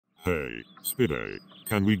Hey, Spidey,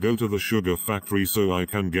 can we go to the sugar factory so I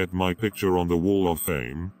can get my picture on the wall of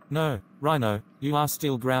fame? No, Rhino, you are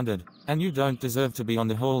still grounded, and you don't deserve to be on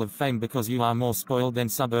the Hall of Fame because you are more spoiled than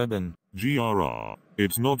Suburban. GRR,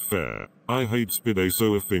 it's not fair. I hate Spidey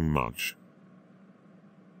so effing much.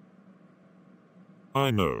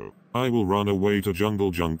 I know, I will run away to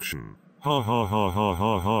Jungle Junction. Ha ha ha ha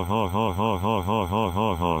ha ha ha ha ha ha ha ha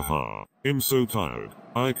ha ha ha. I'm so tired.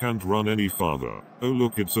 I can't run any farther. Oh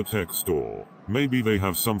look, it's a tech store. Maybe they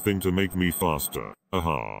have something to make me faster.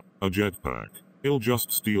 Aha, a jetpack. I'll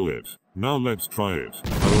just steal it. Now let's try it.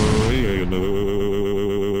 Oh,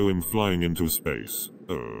 no, I'm flying into space.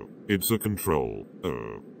 Oh, it's a control.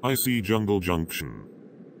 Oh, I see Jungle Junction.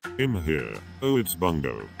 I'm here. Oh, it's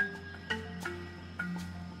Bungo.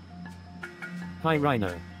 Hi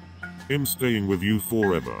Rhino. I'm staying with you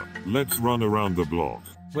forever. Let's run around the block.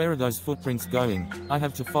 Where are those footprints going? I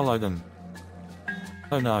have to follow them.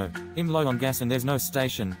 Oh no, I'm low on gas and there's no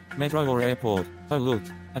station, metro or airport. Oh look,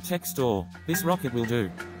 a tech store. This rocket will do.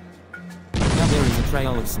 Now there is a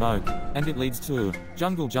trail of smoke, and it leads to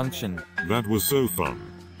Jungle Junction. That was so fun.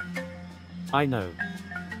 I know.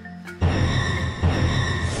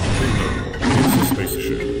 It's a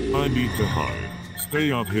spaceship. I need to hide.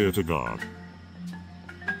 Stay out here to guard.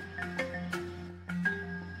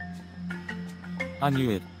 I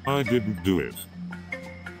knew it. I didn't do it.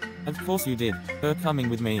 Of course you did. You're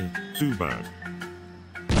coming with me. Too bad.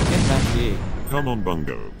 Get back here. Come on,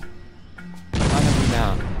 Bungo. I have you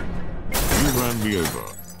now. You ran me over.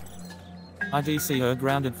 IDC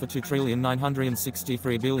grounded for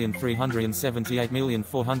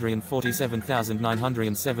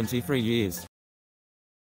 2,963,378,447,973 years.